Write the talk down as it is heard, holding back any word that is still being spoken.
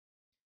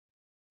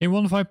In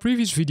one of my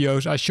previous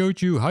videos, I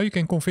showed you how you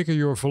can configure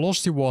your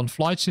VelocityOne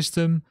flight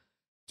system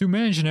to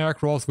manage an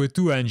aircraft with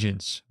 2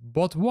 engines.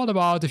 But what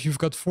about if you've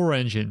got 4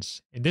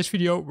 engines? In this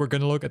video, we're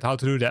going to look at how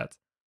to do that.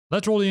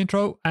 Let's roll the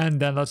intro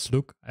and then let's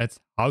look at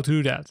how to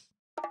do that.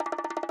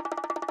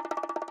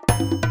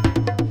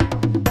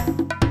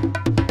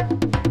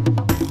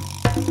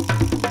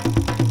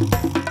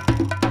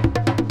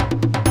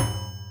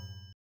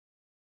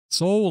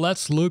 So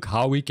let's look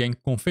how we can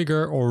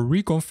configure or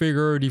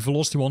reconfigure the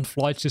VelocityOne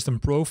flight system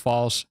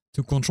profiles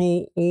to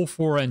control all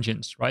 4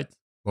 engines, right?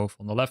 Both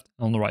on the left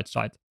and on the right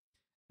side.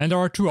 And there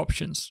are 2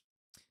 options.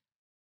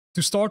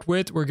 To start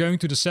with, we're going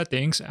to the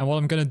settings, and what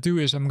I'm going to do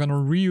is I'm going to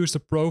reuse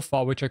the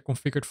profile which I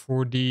configured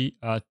for the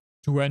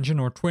 2-engine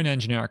or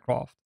twin-engine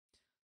aircraft.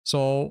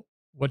 So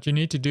what you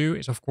need to do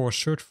is, of course,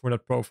 search for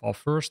that profile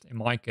first. In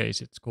my case,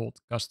 it's called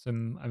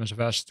Custom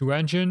MSFS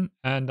 2-engine,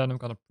 and then I'm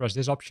going to press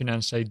this option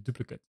and say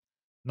duplicate.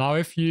 Now,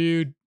 if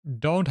you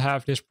don't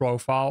have this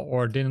profile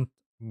or didn't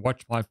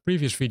watch my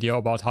previous video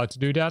about how to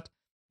do that,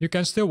 you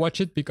can still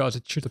watch it because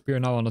it should appear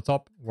now on the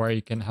top where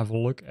you can have a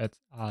look at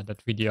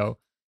that video.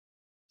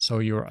 So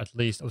you're at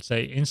least, I would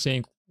say, in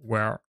sync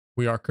where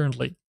we are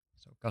currently.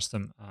 So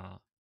custom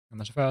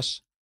MSFS,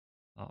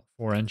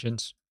 4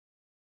 engines.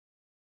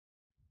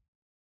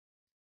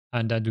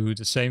 And then do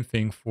the same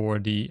thing for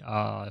the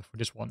for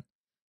this one.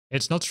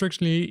 It's not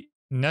strictly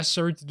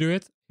necessary to do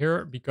it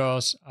here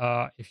because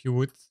if you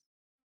would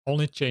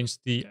only change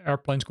the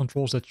airplane's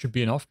controls, that should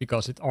be enough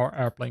because it are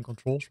airplane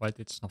controls, right?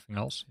 It's nothing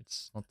else.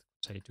 It's not,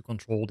 say, to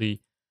control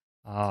the,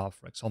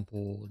 for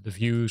example, the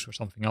views or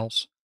something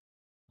else.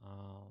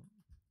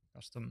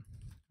 Custom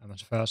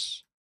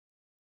MSFS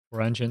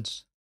 4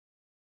 engines.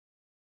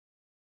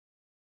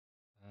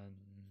 And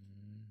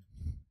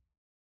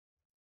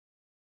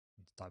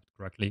type it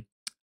correctly.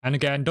 And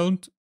again,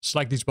 don't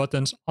select these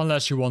buttons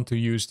unless you want to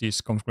use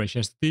these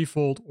configurations as the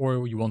default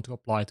or you want to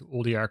apply to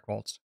all the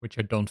aircrafts, which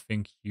I don't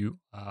think you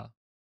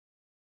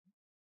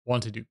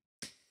want to do.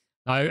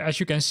 Now, as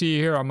you can see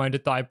here, I made a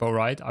typo,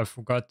 right? I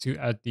forgot to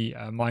add the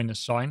minus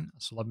sign.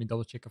 So let me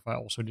double check if I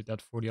also did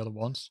that for the other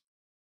ones.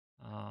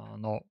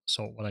 No,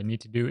 so what I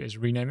need to do is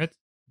rename it.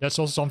 That's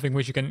also something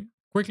which you can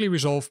quickly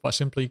resolve by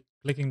simply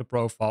clicking the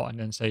profile and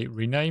then say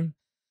rename.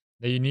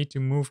 Then you need to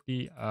move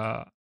the,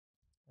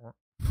 or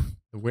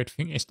the weird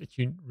thing is that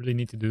you really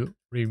need to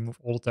remove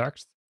all the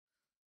text.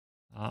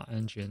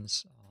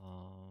 Engines.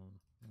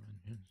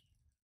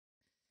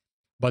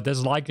 But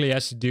this likely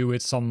has to do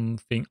with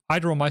something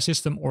either on my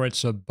system or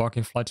it's a bug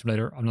in Flight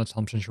Simulator. I'm not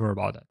 100% sure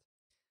about that.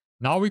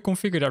 Now we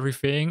configured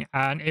everything,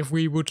 and if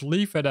we would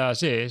leave it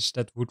as is,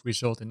 that would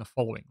result in the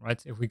following, right?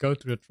 If we go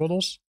to the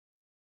throttles,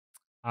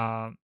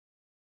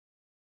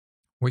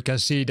 we can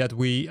see that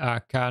we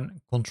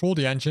can control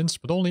the engines,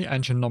 but only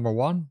engine number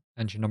 1,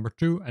 engine number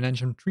 2, and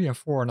engine 3 and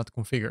 4 are not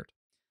configured.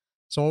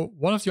 So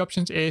one of the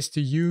options is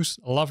to use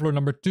leveler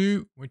number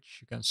 2, which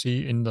you can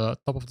see in the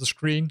top of the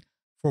screen,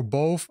 for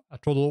both a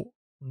throttle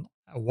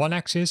 1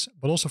 axis,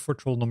 but also for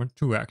throttle number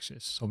 2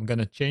 axis. So I'm going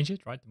to change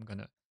it, right? I'm going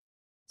to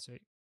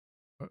say,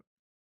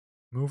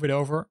 move it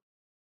over.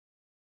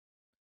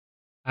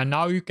 And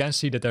now you can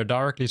see that there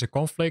directly is a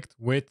conflict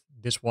with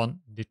this one,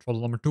 the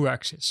throttle number 2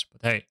 axis.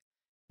 But hey,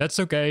 that's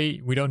okay.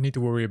 We don't need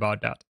to worry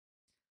about that.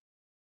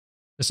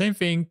 The same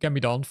thing can be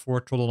done for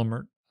throttle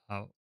number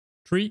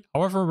 3.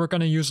 However, we're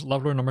going to use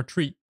leveler number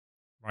 3,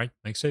 right?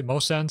 Makes it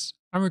most sense.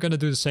 And we're going to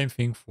do the same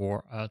thing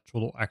for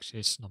throttle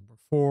axis number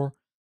 4.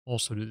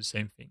 Also do the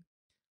same thing.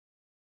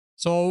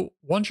 So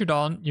once you're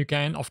done, you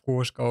can, of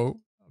course, go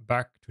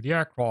back to the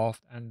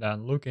aircraft and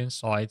then look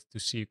inside to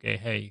see, okay,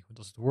 hey,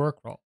 does it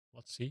work? Well,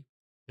 let's see.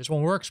 This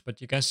one works,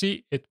 but you can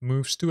see it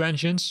moves 2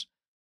 engines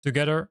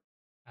together.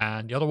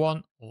 And the other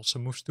one also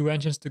moves 2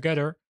 engines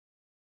together.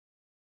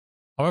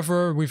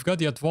 However, we've got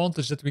the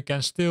advantage that we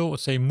can still,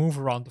 let's say, move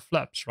around the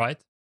flaps,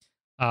 right?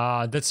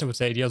 That's, I would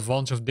say, the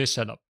advantage of this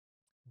setup.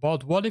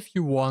 But what if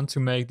you want to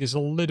make this a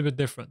little bit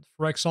different?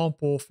 For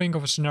example, think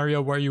of a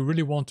scenario where you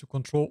really want to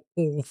control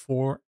all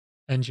 4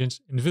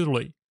 engines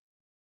individually.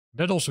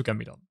 That also can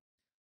be done.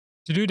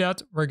 To do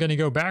that, we're going to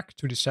go back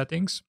to the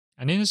settings.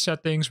 And in the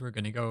settings, we're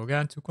going to go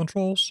again to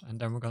controls. And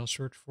then we're going to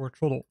search for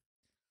throttle.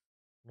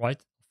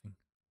 Right?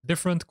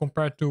 Different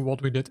compared to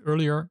what we did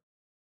earlier.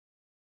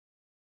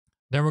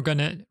 Then we're going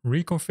to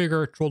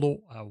reconfigure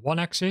throttle 1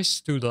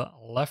 axis to the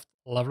left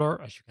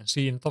leveler, as you can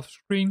see in the top of the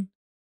screen.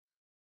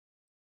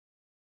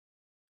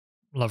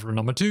 Leveler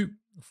number 2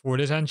 for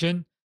this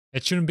engine.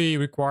 It shouldn't be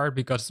required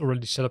because it's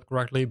already set up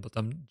correctly, but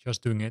I'm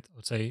just doing it, I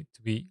would say,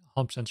 to be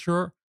 100%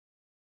 sure.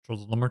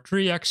 Throttle number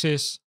 3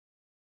 axis.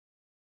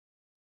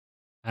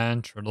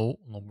 And throttle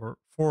number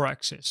 4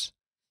 axis.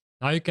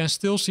 Now you can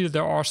still see that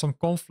there are some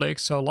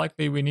conflicts, so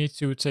likely we need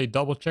to, say,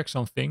 double check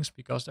some things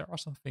because there are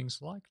some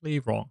things likely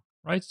wrong,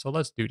 right? So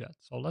let's do that.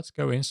 So let's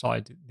go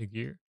inside the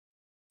gear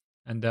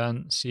and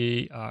then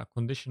see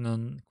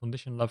condition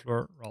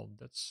leveler. Well,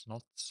 that's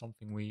not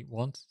something we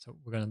want, so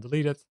we're going to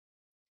delete it,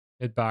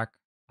 hit back,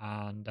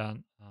 and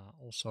then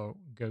also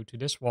go to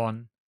this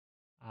one.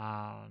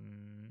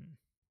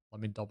 Let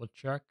me double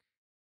check.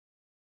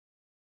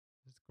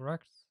 it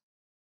correct?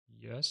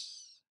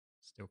 Yes,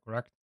 still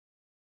correct.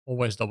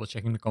 Always double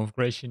checking the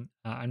configuration.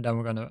 And then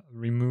we're going to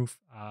remove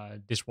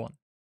this one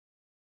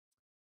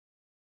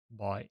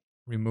by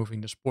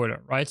removing the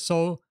spoiler, right?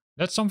 So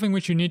that's something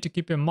which you need to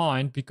keep in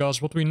mind,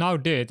 because what we now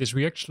did is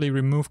we actually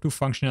removed two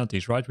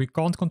functionalities, right? We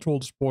can't control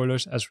the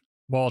spoilers as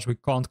well as we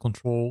can't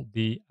control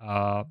the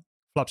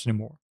flaps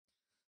anymore.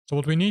 So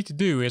what we need to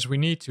do is we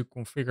need to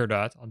configure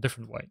that a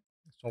different way.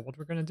 So what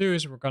we're going to do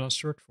is we're going to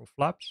search for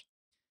flaps.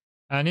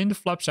 And in the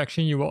flap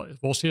section, you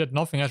will see that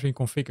nothing has been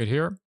configured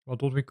here.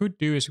 But what we could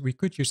do is we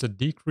could use the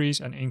decrease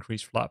and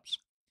increase flaps.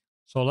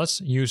 So let's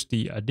use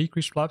the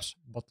decrease flaps,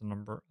 button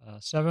number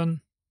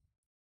 7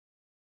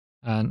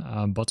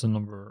 and button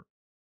number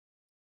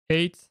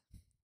 8.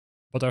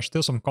 But there's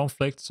still some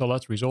conflict, so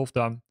let's resolve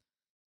them.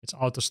 It's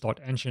auto start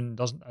engine,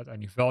 doesn't add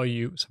any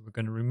value, so we're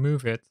going to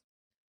remove it.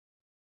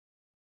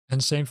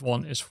 And same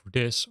one is for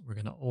this. We're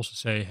going to also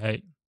say,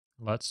 hey,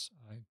 let's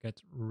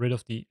get rid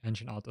of the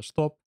engine auto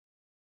stop.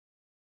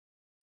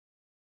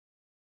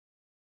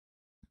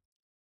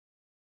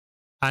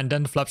 And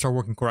then the flaps are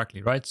working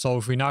correctly, right? So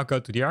if we now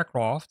go to the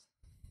aircraft,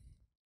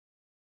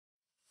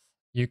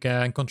 you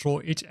can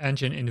control each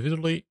engine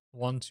individually,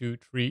 1, 2,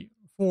 3,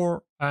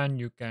 4, and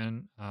you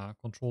can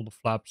control the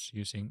flaps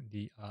using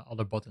the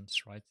other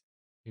buttons, right?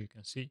 Here you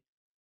can see.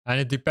 And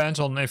it depends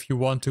on if you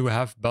want to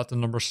have button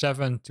number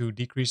 7 to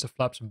decrease the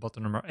flaps and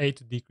button number 8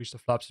 to decrease the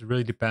flaps. It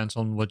really depends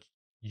on what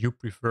you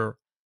prefer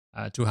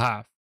to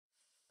have.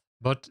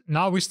 But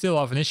now we still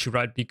have an issue,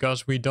 right?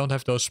 Because we don't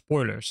have those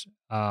spoilers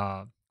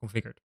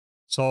configured.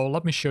 So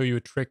let me show you a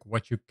trick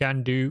what you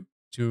can do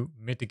to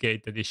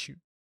mitigate that issue.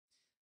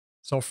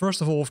 So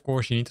first of all, of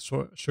course, you need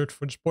to search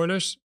for the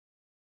spoilers.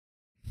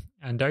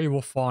 And there you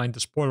will find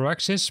the spoiler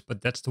axis,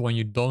 but that's the one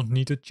you don't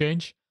need to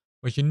change.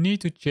 What you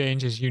need to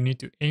change is you need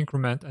to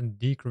increment and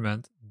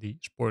decrement the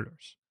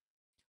spoilers.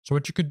 So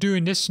what you could do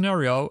in this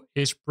scenario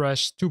is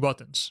press 2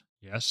 buttons.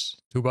 Yes,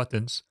 2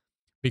 buttons.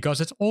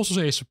 Because it's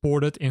also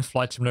supported in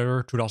Flight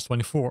Simulator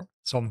 2024.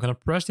 So I'm going to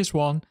press this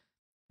one,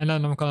 and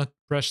then I'm going to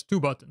press 2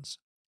 buttons.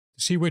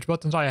 To see which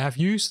buttons I have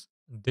used,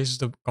 this is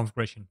the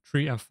configuration,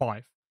 3 and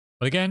 5.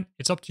 But again,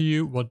 it's up to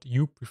you what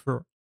you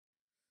prefer.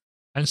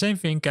 And the same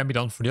thing can be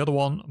done for the other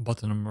one,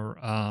 button number,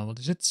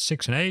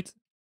 6 and 8.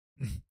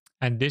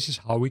 And this is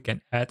how we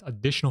can add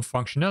additional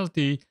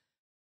functionality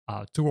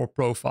to our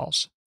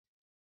profiles.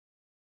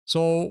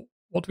 So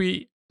what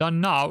we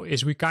done now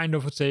is we kind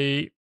of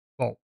say,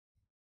 well,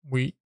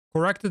 we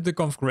corrected the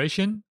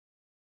configuration,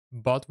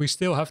 but we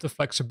still have the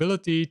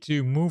flexibility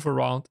to move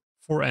around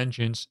 4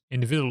 engines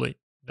individually.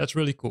 That's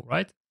really cool,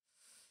 right?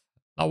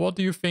 Now, what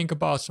do you think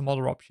about some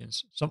other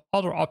options? Some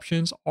other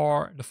options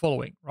are the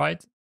following,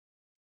 right?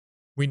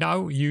 We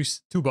now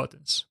use 2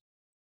 buttons.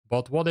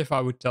 But what if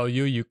I would tell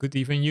you you could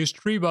even use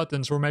 3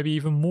 buttons or maybe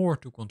even more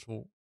to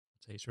control,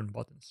 let's say, certain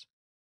buttons?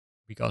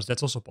 Because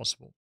that's also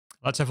possible.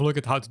 Let's have a look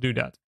at how to do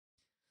that.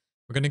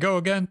 We're going to go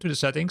again to the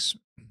settings.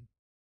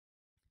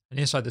 And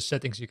inside the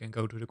settings, you can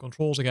go to the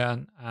controls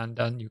again, and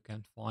then you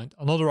can find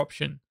another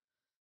option.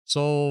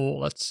 So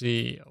let's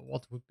see,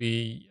 what would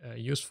be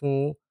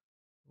useful?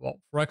 Well,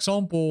 for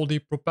example, the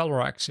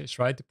propeller axis,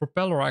 right? The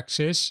propeller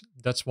axis,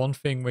 that's one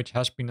thing which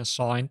has been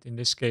assigned in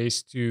this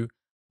case to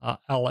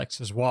L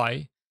axis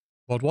Y.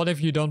 But what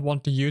if you don't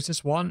want to use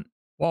this one?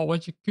 Well,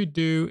 what you could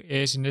do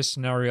is in this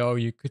scenario,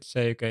 you could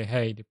say, okay,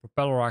 hey, the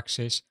propeller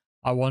axis,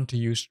 I want to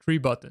use 3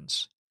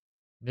 buttons.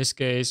 In this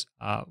case,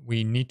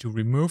 we need to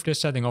remove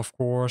this setting, of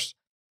course,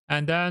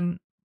 and then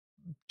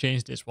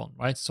change this one,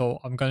 right? So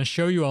I'm going to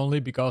show you only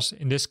because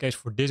in this case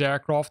for this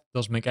aircraft, it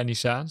doesn't make any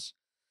sense.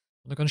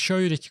 I'm going to show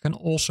you that you can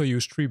also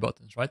use 3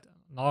 buttons, right?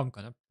 Now I'm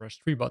going to press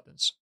 3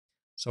 buttons.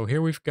 So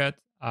here we've got,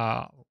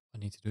 I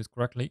need to do it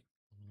correctly.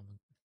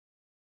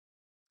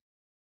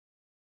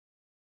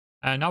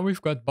 And now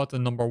we've got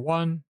button number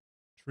 1,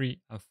 3,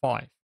 and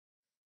 5.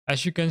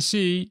 As you can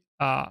see,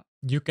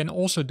 you can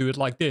also do it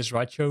like this,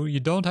 right? So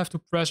you don't have to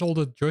press all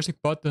the joystick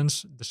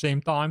buttons at the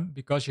same time,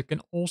 because you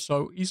can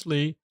also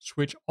easily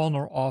switch on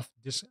or off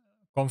this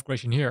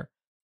configuration here.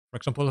 For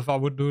example, if I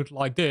would do it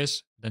like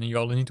this, then you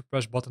only need to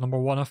press button number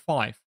 1 and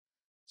 5.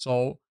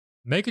 So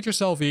make it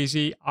yourself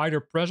easy. Either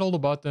press all the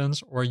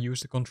buttons or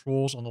use the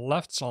controls on the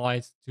left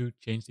side to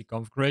change the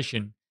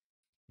configuration.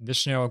 In this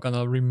scenario, I'm going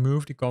to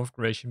remove the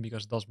configuration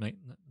because it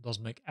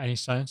doesn't make any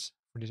sense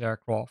for this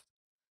aircraft.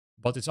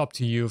 But it's up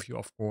to you if you,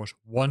 of course,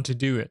 want to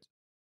do it.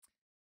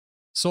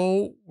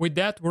 So with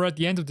that, we're at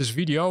the end of this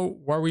video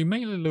where we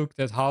mainly looked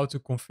at how to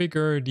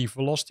configure the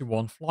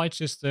VelocityOne flight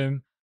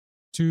system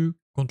to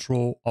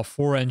control a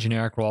 4-engine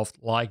aircraft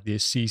like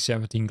this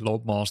C-17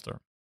 Globemaster.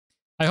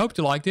 I hope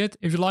you liked it.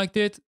 If you liked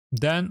it,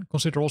 then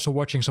consider also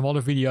watching some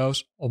other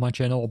videos on my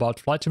channel about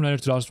Flight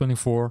Simulator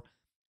 2024.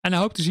 And I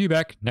hope to see you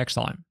back next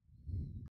time.